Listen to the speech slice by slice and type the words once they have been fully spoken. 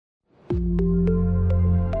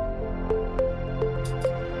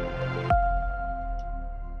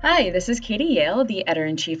Hi, this is Katie Yale, the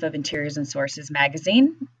editor-in-chief of Interiors and Sources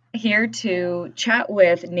magazine, here to chat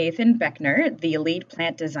with Nathan Beckner, the lead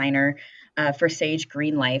plant designer for Sage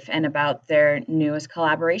Green Life, and about their newest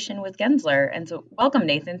collaboration with Gensler. And so, welcome,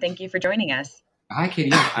 Nathan. Thank you for joining us. Hi, Katie.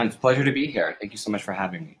 Yeah, it's a pleasure to be here. Thank you so much for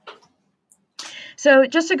having me. So,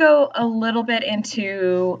 just to go a little bit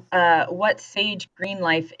into what Sage Green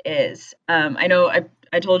Life is, I know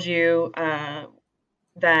I told you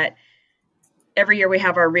that every year we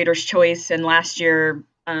have our Reader's Choice, and last year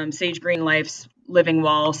Sage Green Life's Living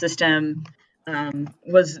Wall system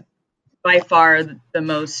was by far the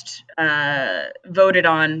most voted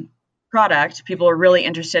on product. People are really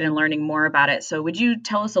interested in learning more about it. So, would you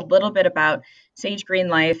tell us a little bit about Sage Green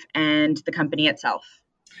Life and the company itself?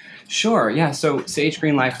 Sure. Yeah. So, Sage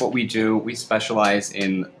Green Life, what we do, we specialize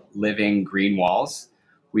in living green walls.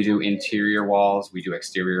 We do interior walls, we do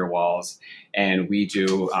exterior walls, and we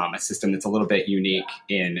do a system that's a little bit unique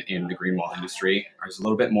in the green wall industry. It's a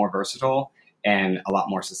little bit more versatile and a lot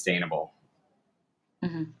more sustainable.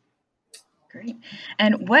 Mhm. Great.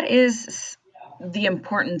 And what is the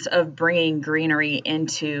importance of bringing greenery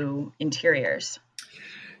into interiors?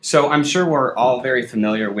 So I'm sure we're all very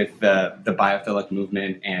familiar with the biophilic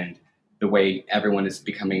movement and the way everyone is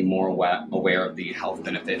becoming more aware of the health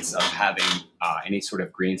benefits of having any sort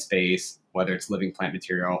of green space, whether it's living plant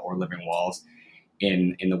material or living walls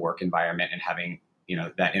in the work environment, and having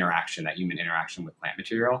that interaction, that human interaction with plant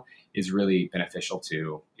material is really beneficial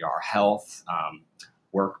to our health,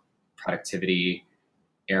 work productivity,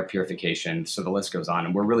 air purification. So the list goes on,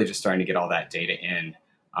 and we're really just starting to get all that data in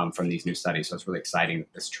from these new studies. So it's really exciting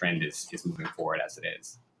that this trend is moving forward as it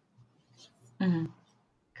is. Mhm.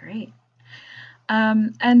 Great.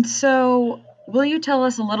 And so, will you tell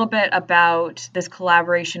us a little bit about this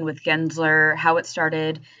collaboration with Gensler, how it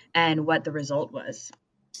started, and what the result was?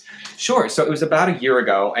 Sure. So it was about a year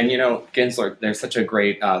ago, and Gensler, they're such a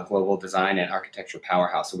great global design and architecture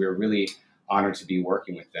powerhouse. So we were really honored to be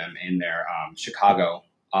working with them in their Chicago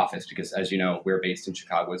office because, as you know, we're based in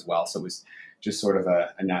Chicago as well. So it was just sort of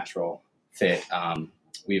a natural fit.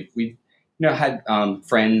 We've had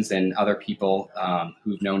friends and other people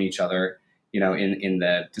who've known each other, in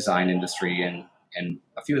the design industry, and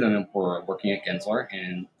a few of them were working at Gensler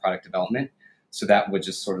in product development. So that would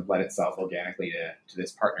just sort of led itself organically to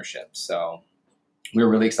this partnership. So we were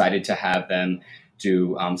really excited to have them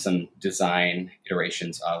do some design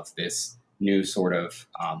iterations of this new sort of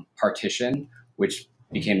partition, which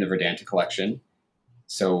became the Verdanta collection.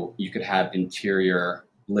 So you could have interior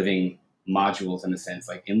living modules, in a sense,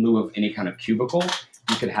 like in lieu of any kind of cubicle,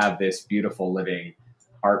 you could have this beautiful living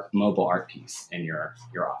mobile art piece in your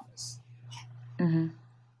office. Hmm.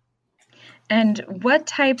 And what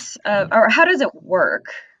types of, or how does it work?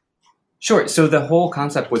 Sure. So the whole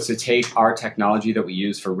concept was to take our technology that we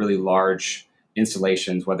use for really large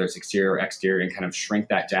installations, whether it's exterior or exterior, and kind of shrink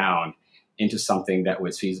that down into something that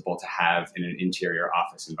was feasible to have in an interior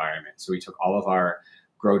office environment. So we took all of our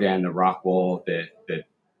Grodan, the rock wool, the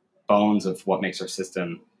bones of what makes our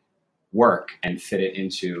system work, and fit it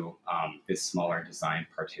into this smaller design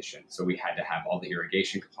partition. So we had to have all the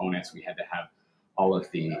irrigation components. We had to have all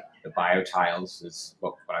of the biotiles is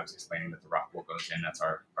what I was explaining, that the rock wool goes in. That's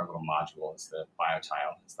our little module, is the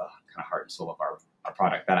biotile. It's the kind of heart and soul of our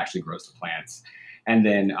product that actually grows the plants. And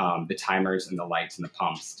then the timers and the lights and the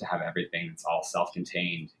pumps to have everything that's all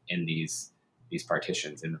self-contained in these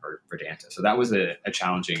partitions in the Verdanta. So that was a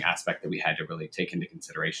challenging aspect that we had to really take into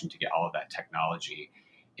consideration to get all of that technology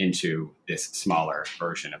into this smaller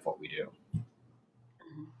version of what we do.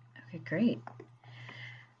 Okay, great.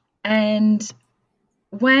 And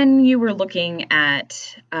when you were looking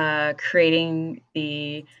at creating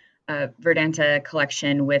the Verdanta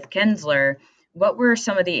collection with Gensler, what were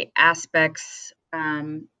some of the aspects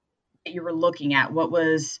that you were looking at? What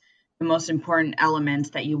was the most important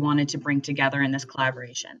elements that you wanted to bring together in this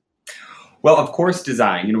collaboration? Well, of course,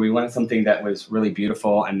 design. We wanted something that was really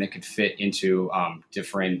beautiful and that could fit into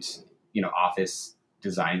different, office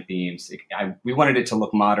design themes. We wanted it to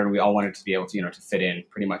look modern. We all wanted to be able to, to fit in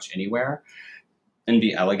pretty much anywhere and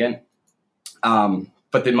be elegant.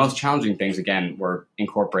 But the most challenging things, again, were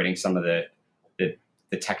incorporating some of the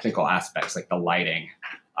technical aspects, like the lighting.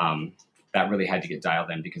 That really had to get dialed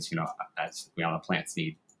in because, as we all know, plants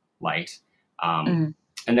need light. Um, Mhm.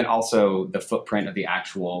 and then also the footprint of the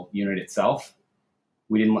actual unit itself.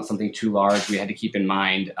 We didn't want something too large. We had to keep in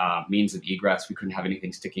mind means of egress. We couldn't have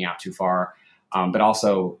anything sticking out too far, but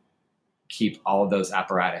also keep all of those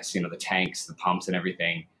apparatus, the tanks, the pumps, and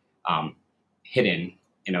everything hidden,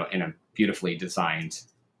 in a beautifully designed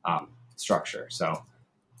structure. So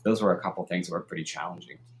those were a couple things that were pretty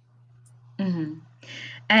challenging. Mhm.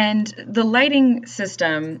 And the lighting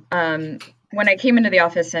system, when I came into the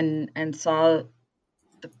office and saw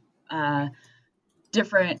the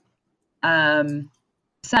different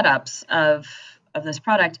setups of this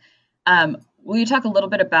product, will you talk a little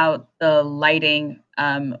bit about the lighting?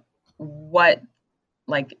 What,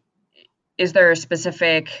 like, is there a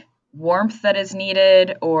specific warmth that is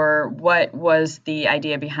needed, or what was the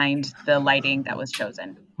idea behind the lighting that was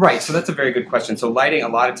chosen? Right, so that's a very good question. So lighting, a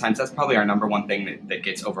lot of times, that's probably our number one thing that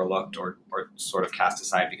gets overlooked or sort of cast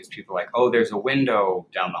aside because people are like, oh, there's a window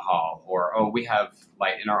down the hall, or oh, we have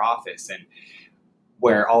light in our office. And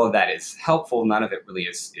where all of that is helpful, none of it really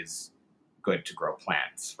is good to grow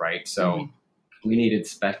plants, right? So we needed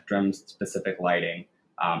spectrum-specific lighting,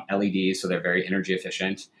 LEDs, so they're very energy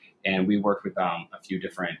efficient. And we worked with a few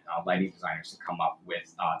different lighting designers to come up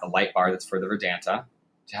with the light bar that's for the Verdanta,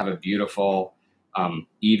 to have a beautiful,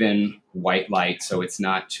 even white light, so it's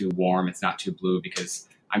not too warm, it's not too blue, because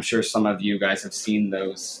I'm sure some of you guys have seen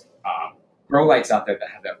those grow lights out there that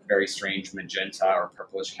have that very strange magenta or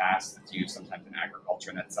purplish cast that's used sometimes in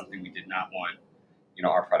agriculture, and that's something we did not want,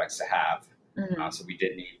 our products to have. So we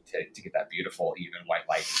did need to get that beautiful, even white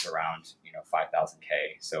light that's around, 5,000 K,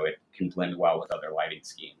 so it can blend well with other lighting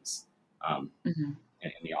schemes in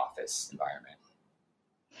the office environment.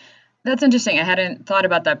 That's interesting. I hadn't thought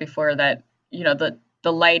about that before, that,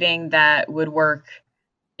 the lighting that would work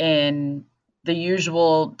in the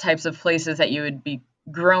usual types of places that you would be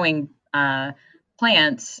growing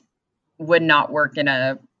plants would not work in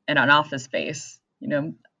an office space.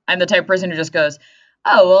 I'm the type of person who just goes,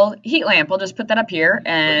 oh, well, heat lamp, I'll just put that up here,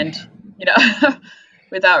 and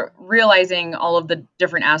without realizing all of the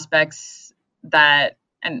different aspects that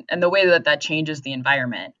and the way that changes the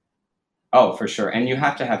environment. Oh, for sure. And you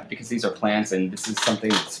have to have, because these are plants and this is something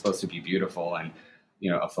that's supposed to be beautiful and,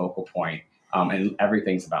 a focal point. And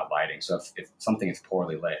everything's about lighting. So if something is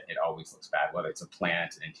poorly lit, it always looks bad, whether it's a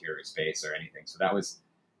plant, an interior space, or anything. So that was,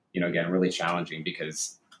 again, really challenging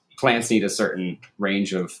because plants need a certain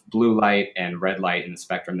range of blue light and red light in the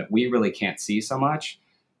spectrum that we really can't see so much.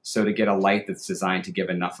 So to get a light that's designed to give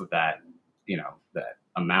enough of that, the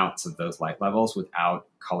amounts of those light levels without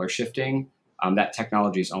color shifting, that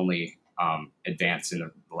technology is only advanced in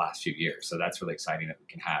the last few years. So that's really exciting that we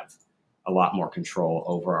can have a lot more control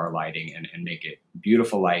over our lighting and make it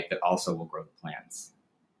beautiful light that also will grow the plants.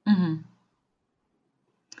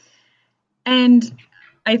 And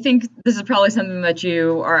I think this is probably something that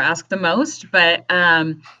you are asked the most, but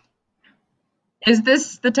is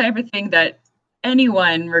this the type of thing that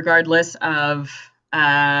anyone, regardless of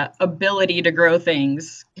ability to grow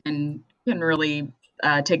things, can really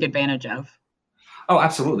take advantage of? Oh,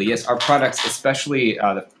 absolutely. Yes. Our products, especially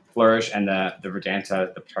the Flourish and the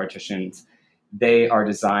Verdanta, the partitions, they are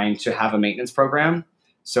designed to have a maintenance program.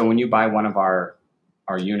 So when you buy one of our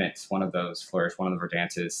units, one of those Flourish, one of the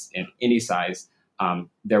Verdantas in any size,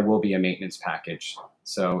 there will be a maintenance package.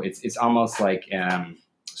 So it's almost like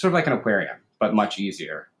sort of like an aquarium, but much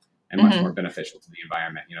easier and much more beneficial to the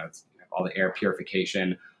environment. It's all the air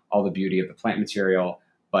purification, all the beauty of the plant material,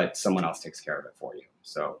 but someone else takes care of it for you.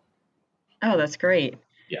 So. Oh, that's great.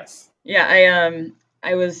 Yes. Yeah,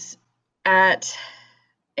 I was at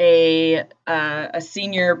a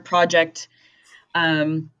senior project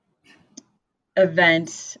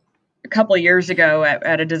event a couple of years ago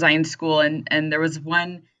at a design school, and there was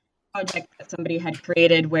one project that somebody had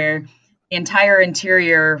created where the entire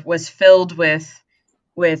interior was filled with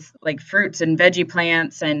like fruits and veggie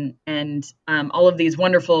plants and all of these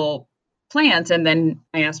wonderful plants. And then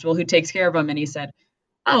I asked, well, who takes care of them? And he said,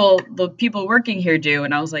 oh, well, the people working here do.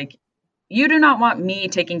 And I was like, you do not want me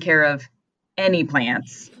taking care of any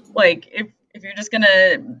plants. Like, if you're just going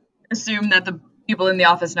to assume that the people in the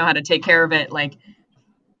office know how to take care of it, like,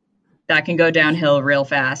 that can go downhill real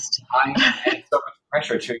fast. And it's so much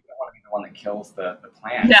pressure, too. You don't want to be the one that kills the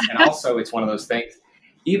plants. Yeah. And also, it's one of those things,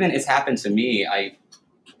 even it's happened to me, I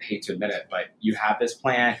hate to admit it, but you have this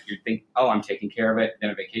plant, you think, oh, I'm taking care of it.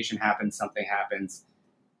 Then a vacation happens, something happens.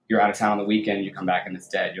 You're out of town on the weekend, you come back and it's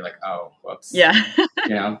dead. You're like, oh, whoops. Yeah.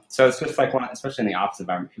 So it's just like, especially in the office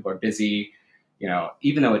environment, people are busy.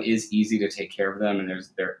 Even though it is easy to take care of them and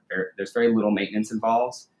there's very little maintenance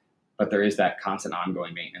involved, but there is that constant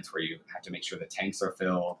ongoing maintenance where you have to make sure the tanks are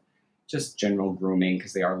filled, just general grooming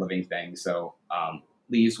because they are living things. So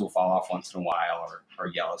leaves will fall off once in a while or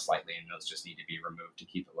yellow slightly, and those just need to be removed to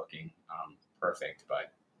keep it looking perfect.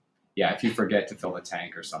 But yeah, if you forget to fill the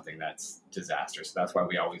tank or something, that's disastrous. So that's why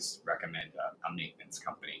we always recommend a maintenance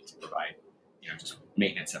company to provide, just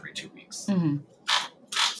maintenance every 2 weeks.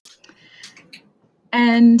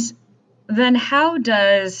 And then how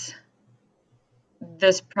does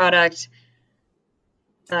this product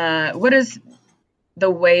what is the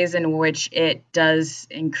ways in which it does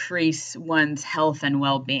increase one's health and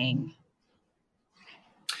well-being?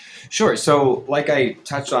 Sure. So, like I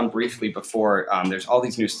touched on briefly before, there's all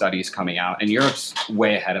these new studies coming out, and Europe's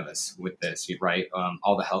way ahead of us with this, right?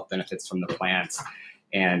 All the health benefits from the plants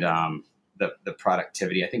and the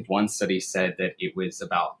productivity. I think one study said that it was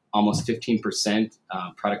about almost 15%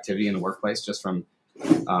 productivity in the workplace just from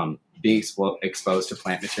being exposed to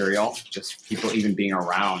plant material, just people even being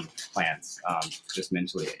around plants, just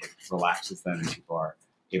mentally, it relaxes them and people are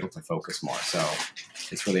able to focus more. So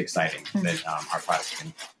it's really exciting that our products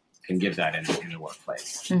can give that in the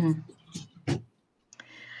workplace. Mm-hmm.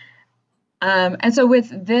 And so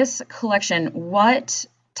with this collection, what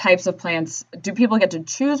types of plants, do people get to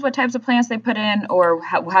choose what types of plants they put in, or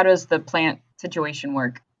how does the plant situation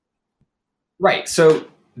work? Right. So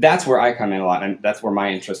that's where I come in a lot, and that's where my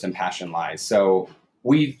interest and passion lies. So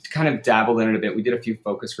we kind of dabbled in it a bit. We did a few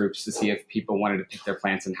focus groups to see if people wanted to pick their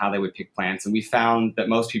plants and how they would pick plants. And we found that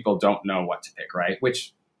most people don't know what to pick, right?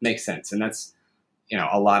 Which makes sense. And that's,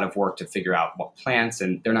 a lot of work to figure out what plants,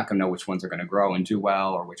 and they're not going to know which ones are going to grow and do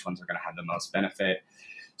well or which ones are going to have the most benefit.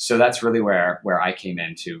 So that's really where I came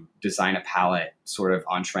in to design a palette sort of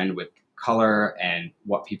on trend with color and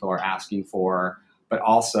what people are asking for, but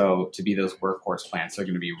also to be those workhorse plants that are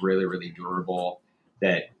going to be really, really durable,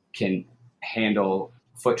 that can handle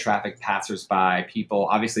foot traffic, passersby, people.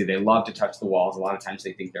 Obviously, they love to touch the walls. A lot of times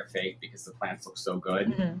they think they're fake because the plants look so good.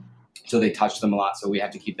 Mm-hmm. So they touch them a lot. So we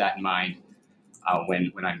have to keep that in mind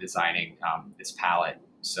when I'm designing this palette.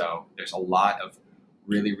 So there's a lot of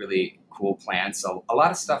really, really cool plants. So a lot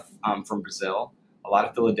of stuff from Brazil, a lot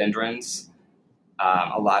of philodendrons,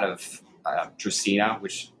 a lot of Dracaena,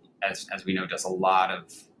 which, as we know, does a lot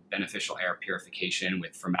of beneficial air purification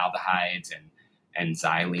with formaldehydes and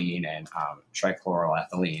xylene and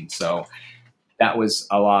trichloroethylene. So that was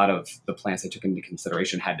a lot of the plants I took into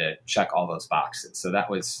consideration, had to check all those boxes. So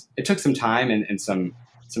it took some time and some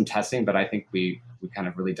testing, but I think we kind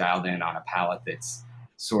of really dialed in on a palette that's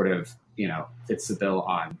sort of, fits the bill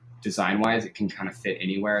on design-wise. It can kind of fit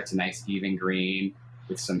anywhere. It's a nice even green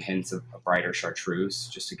with some hints of a brighter chartreuse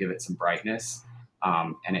just to give it some brightness.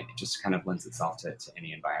 And it just kind of lends itself to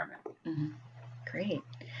any environment. Mm-hmm. Great.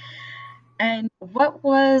 And what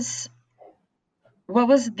was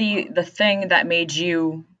the thing that made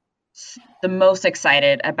you the most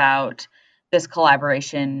excited about this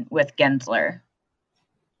collaboration with Gensler?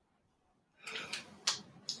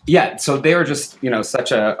 Yeah, so they were just,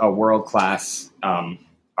 such a world-class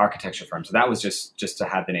architecture firm. So that was just to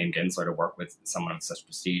have the name Gensler, to work with someone of such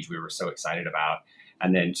prestige, we were so excited about.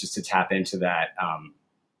 And then just to tap into that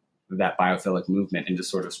biophilic movement and to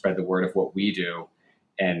sort of spread the word of what we do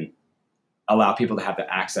and allow people to have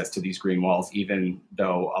the access to these green walls, even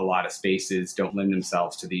though a lot of spaces don't lend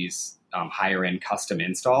themselves to these higher end custom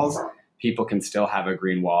installs. People can still have a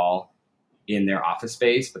green wall in their office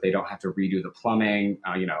space, but they don't have to redo the plumbing,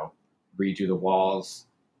 redo the walls,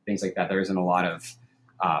 things like that. There isn't a lot of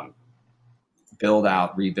build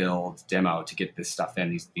out, rebuild, demo to get this stuff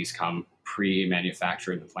in. These come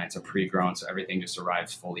pre-manufactured. The plants are pre-grown, so everything just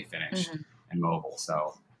arrives fully finished and mobile.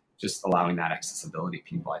 So just allowing that accessibility to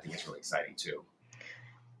people, I think, is really exciting too.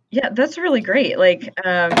 Yeah, that's really great. Like,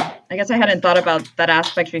 I guess I hadn't thought about that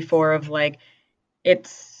aspect before of like, it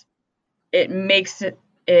makes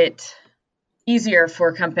it easier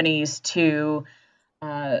for companies to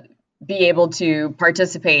be able to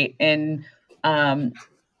participate in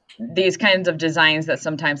these kinds of designs that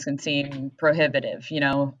sometimes can seem prohibitive,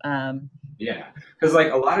 Yeah, because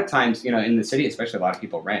like a lot of times, in the city, especially, a lot of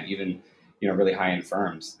people rent, even really high-end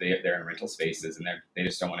firms. They're in rental spaces and they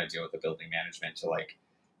just don't want to deal with the building management to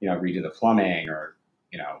redo the plumbing or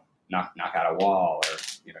knock out a wall or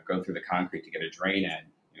go through the concrete to get a drain in.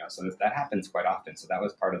 So that happens quite often. So that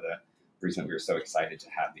was part of the reason we were so excited to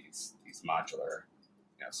have these modular,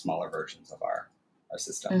 smaller versions of our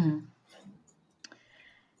system. Mm-hmm.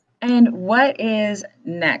 And what is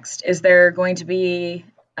next? Is there going to be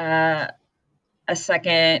a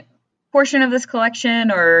second portion of this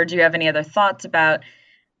collection, or do you have any other thoughts about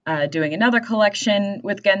doing another collection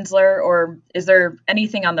with Gensler, or is there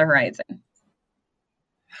anything on the horizon?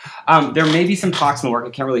 There may be some talks in the work.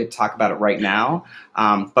 I can't really talk about it right now,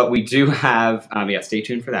 but we do have, stay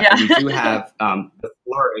tuned for that. Yeah. We do have the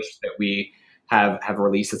Flourish that we have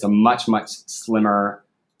released. It's a much, much slimmer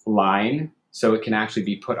line, so it can actually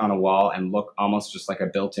be put on a wall and look almost just like a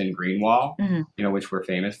built-in green wall, which we're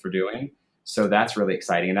famous for doing. So that's really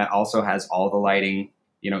exciting. And that also has all the lighting,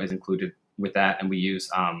 is included with that. And we use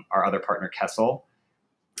our other partner, Kessel.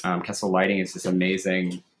 Kessel Lighting is this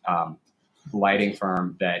amazing lighting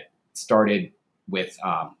firm that started with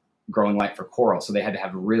growing light for coral. So they had to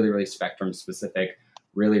have really, really spectrum specific,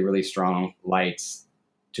 really, really strong lights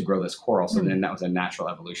to grow this coral. So then that was a natural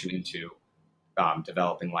evolution into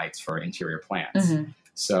developing lights for interior plants.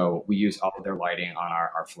 So we use all of their lighting on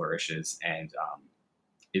our flourishes, and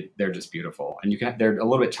they're just beautiful. And they're a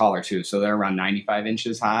little bit taller too. So they're around 95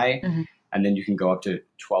 inches high, and then you can go up to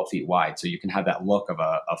 12 feet wide. So you can have that look of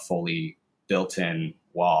a fully built-in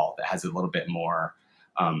wall that has a little bit more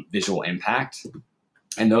visual impact.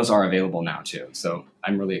 And those are available now too. So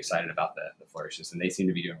I'm really excited about the flourishes, and they seem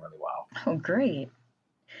to be doing really well. Oh, great.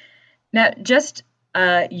 Now, just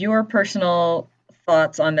your personal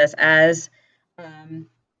thoughts on this as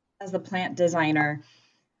the plant designer.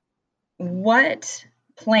 What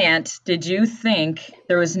plant did you think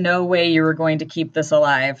there was no way you were going to keep this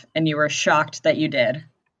alive, and you were shocked that you did,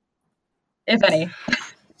 if any?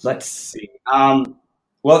 Let's see.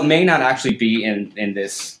 Well, it may not actually be in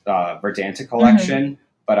this Verdanta collection,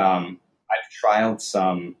 but I've trialed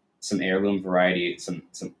some heirloom variety, some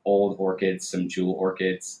old orchids, some jewel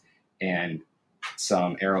orchids, and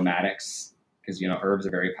some aromatics, because herbs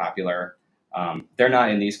are very popular. They're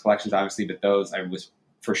not in these collections, obviously, but those I was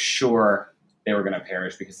for sure they were going to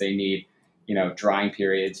perish because they need drying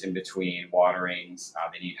periods in between waterings.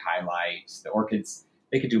 They need high light. The orchids,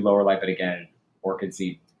 they could do lower light, but again, orchids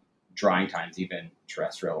need drying times, even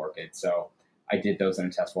terrestrial orchids. So I did those in a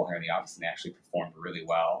test well here in the office, and they actually performed really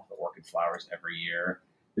well. The orchid flowers every year.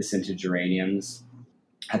 The scented geraniums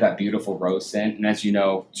had that beautiful rose scent. And as you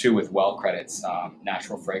know, too, with well credits,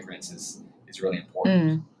 natural fragrance is really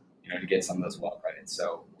important, to get some of those well credits.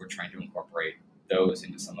 So we're trying to incorporate those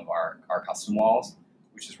into some of our custom walls,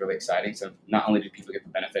 which is really exciting. So not only do people get the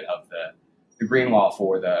benefit of the green wall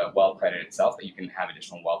for the well credit itself, but you can have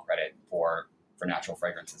additional well credit for natural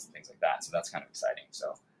fragrances and things like that. So that's kind of exciting.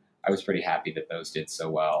 So I was pretty happy that those did so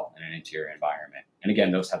well in an interior environment. And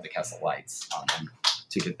again, those have the Kessel lights on them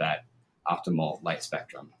to get that optimal light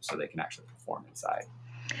spectrum so they can actually perform inside.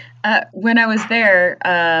 When I was there,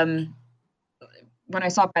 when I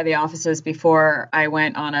stopped by the offices before I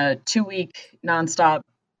went on a 2-week nonstop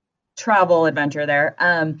travel adventure there,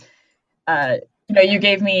 you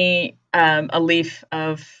gave me a leaf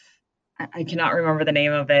of, I cannot remember the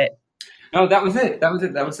name of it. No, that was it. That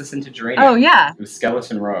was the scented geranium. Oh, yeah. It was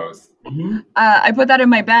skeleton rose. I put that in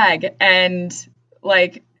my bag, and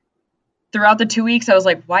throughout the 2 weeks, I was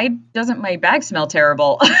like, why doesn't my bag smell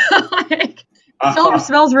terrible? It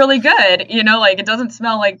smells really good. It doesn't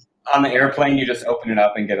smell like... On the airplane, you just open it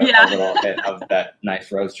up and get a little hit of that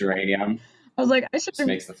nice rose geranium. I was like, I should... Just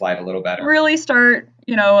makes the flight a little better. Really start,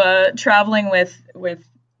 traveling with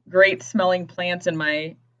great smelling plants in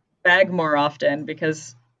my bag more often,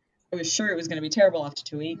 because I was sure it was going to be terrible after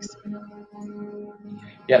 2 weeks.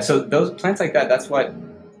 Yeah, so those plants like that, that's what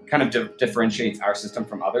kind of differentiates our system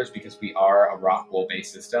from others, because we are a rock wool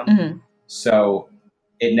based system. So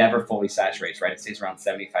it never fully saturates, right? It stays around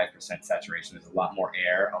 75% saturation. There's a lot more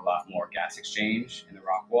air, a lot more gas exchange in the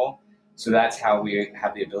rock wool. So that's how we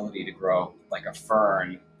have the ability to grow like a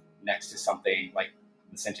fern next to something like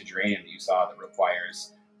the scented geranium that you saw that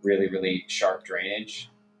requires really, really sharp drainage.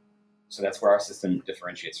 So that's where our system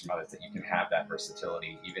differentiates from others, that you can have that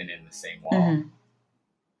versatility even in the same wall.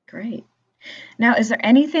 Great. Now, is there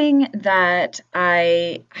anything that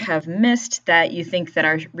I have missed that you think that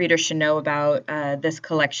our readers should know about this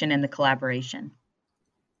collection and the collaboration?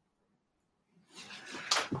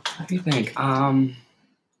 What do you think?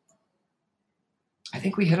 I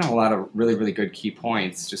think we hit on a lot of really, really good key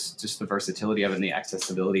points. Just the versatility of it and the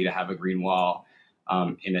accessibility to have a green wall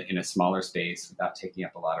in a smaller space without taking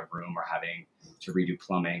up a lot of room or having to redo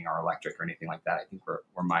plumbing or electric or anything like that. I think were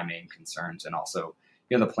my main concerns. And also,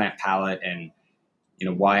 the plant palette and,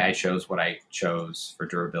 why I chose what I chose for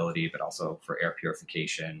durability, but also for air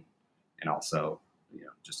purification and also,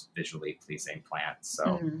 just visually pleasing plants.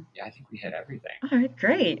 So yeah, I think we hit everything. All right,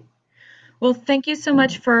 great. Well, thank you so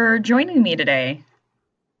much for joining me today.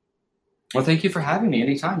 Well, thank you for having me.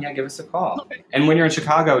 Anytime. Yeah, give us a call. Okay. And when you're in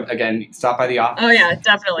Chicago, again, stop by the office. Oh, yeah,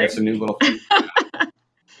 definitely. We have some new little things.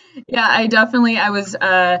 Yeah, I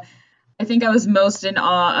think I was most in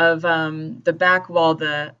awe of the back wall,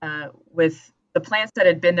 with the plants that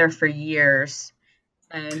had been there for years.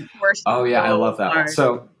 And oh, yeah, I love that one.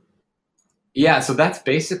 So, yeah, so that's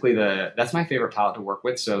basically that's my favorite palette to work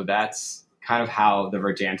with. So that's kind of how the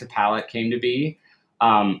Verdanta palette came to be.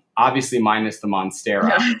 Obviously minus the Monstera.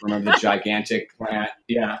 Yeah. Remember the gigantic plant?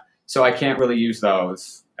 Yeah. So I can't really use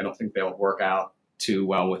those. I don't think they'll work out too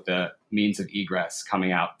well with the means of egress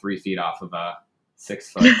coming out 3 feet off of a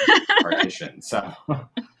 6-foot partition. So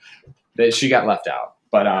she got left out.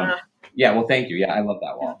 But yeah, well, thank you. Yeah, I love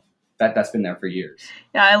that wall. that's been there for years.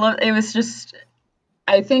 Yeah, I love it. Was just,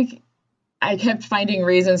 I think I kept finding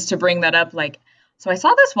reasons to bring that up. Like, so I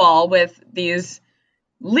saw this wall with these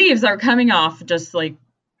leaves that were coming off just like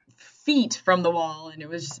feet from the wall, and it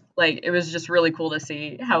was just really cool to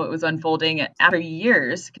see how it was unfolding after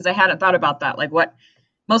years, because I hadn't thought about that. Like, what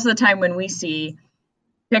most of the time when we see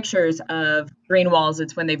pictures of green walls,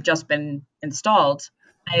 it's when they've just been installed.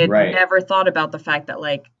 I had never thought about the fact that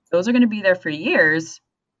like those are going to be there for years.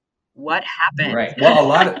 What happened? Right. Well, a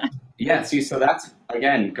lot of see, so that's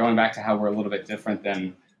again going back to how we're a little bit different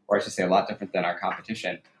than, or I should say a lot different than our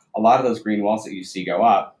competition. A lot of those green walls that you see go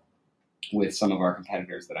up with some of our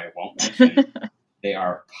competitors that I won't mention, they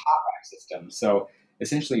are pot rack systems. So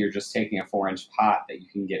essentially you're just taking a 4-inch pot that you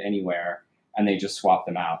can get anywhere, and they just swap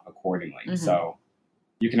them out accordingly. Mm-hmm. So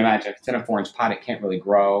you can imagine if it's in a 4-inch pot, it can't really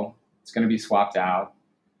grow. It's going to be swapped out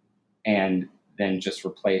and then just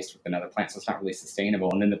replaced with another plant. So it's not really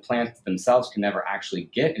sustainable. And then the plants themselves can never actually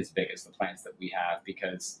get as big as the plants that we have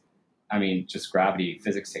because, I mean, just gravity,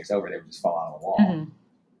 physics takes over. They would just fall out of the wall,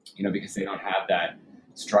 you know, because they don't have that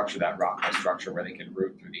structure, that rock structure where they can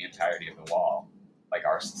root through the entirety of the wall like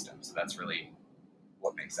our system. So that's really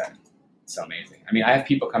what makes that so amazing. I mean, I have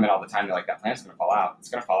people come in all the time. They're like, that plant's going to fall out. It's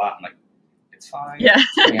going to fall out. I'm like, it's fine. Yeah.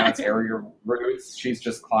 It's coming out its area roots. She's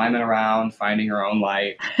just climbing around, finding her own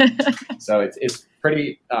light. So it's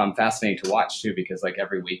pretty fascinating to watch too, because like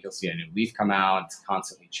every week you'll see a new leaf come out. It's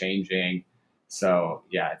constantly changing. So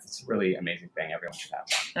yeah, it's a really amazing thing. Everyone should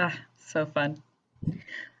have one. So fun.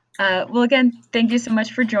 Well, again, thank you so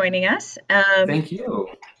much for joining us. Thank you.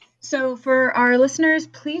 So for our listeners,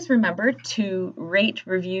 please remember to rate,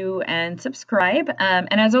 review, and subscribe.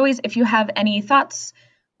 And as always, if you have any thoughts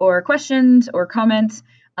or questions or comments,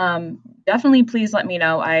 definitely please let me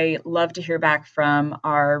know. I love to hear back from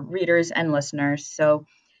our readers and listeners. So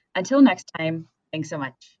until next time, thanks so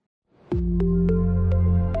much.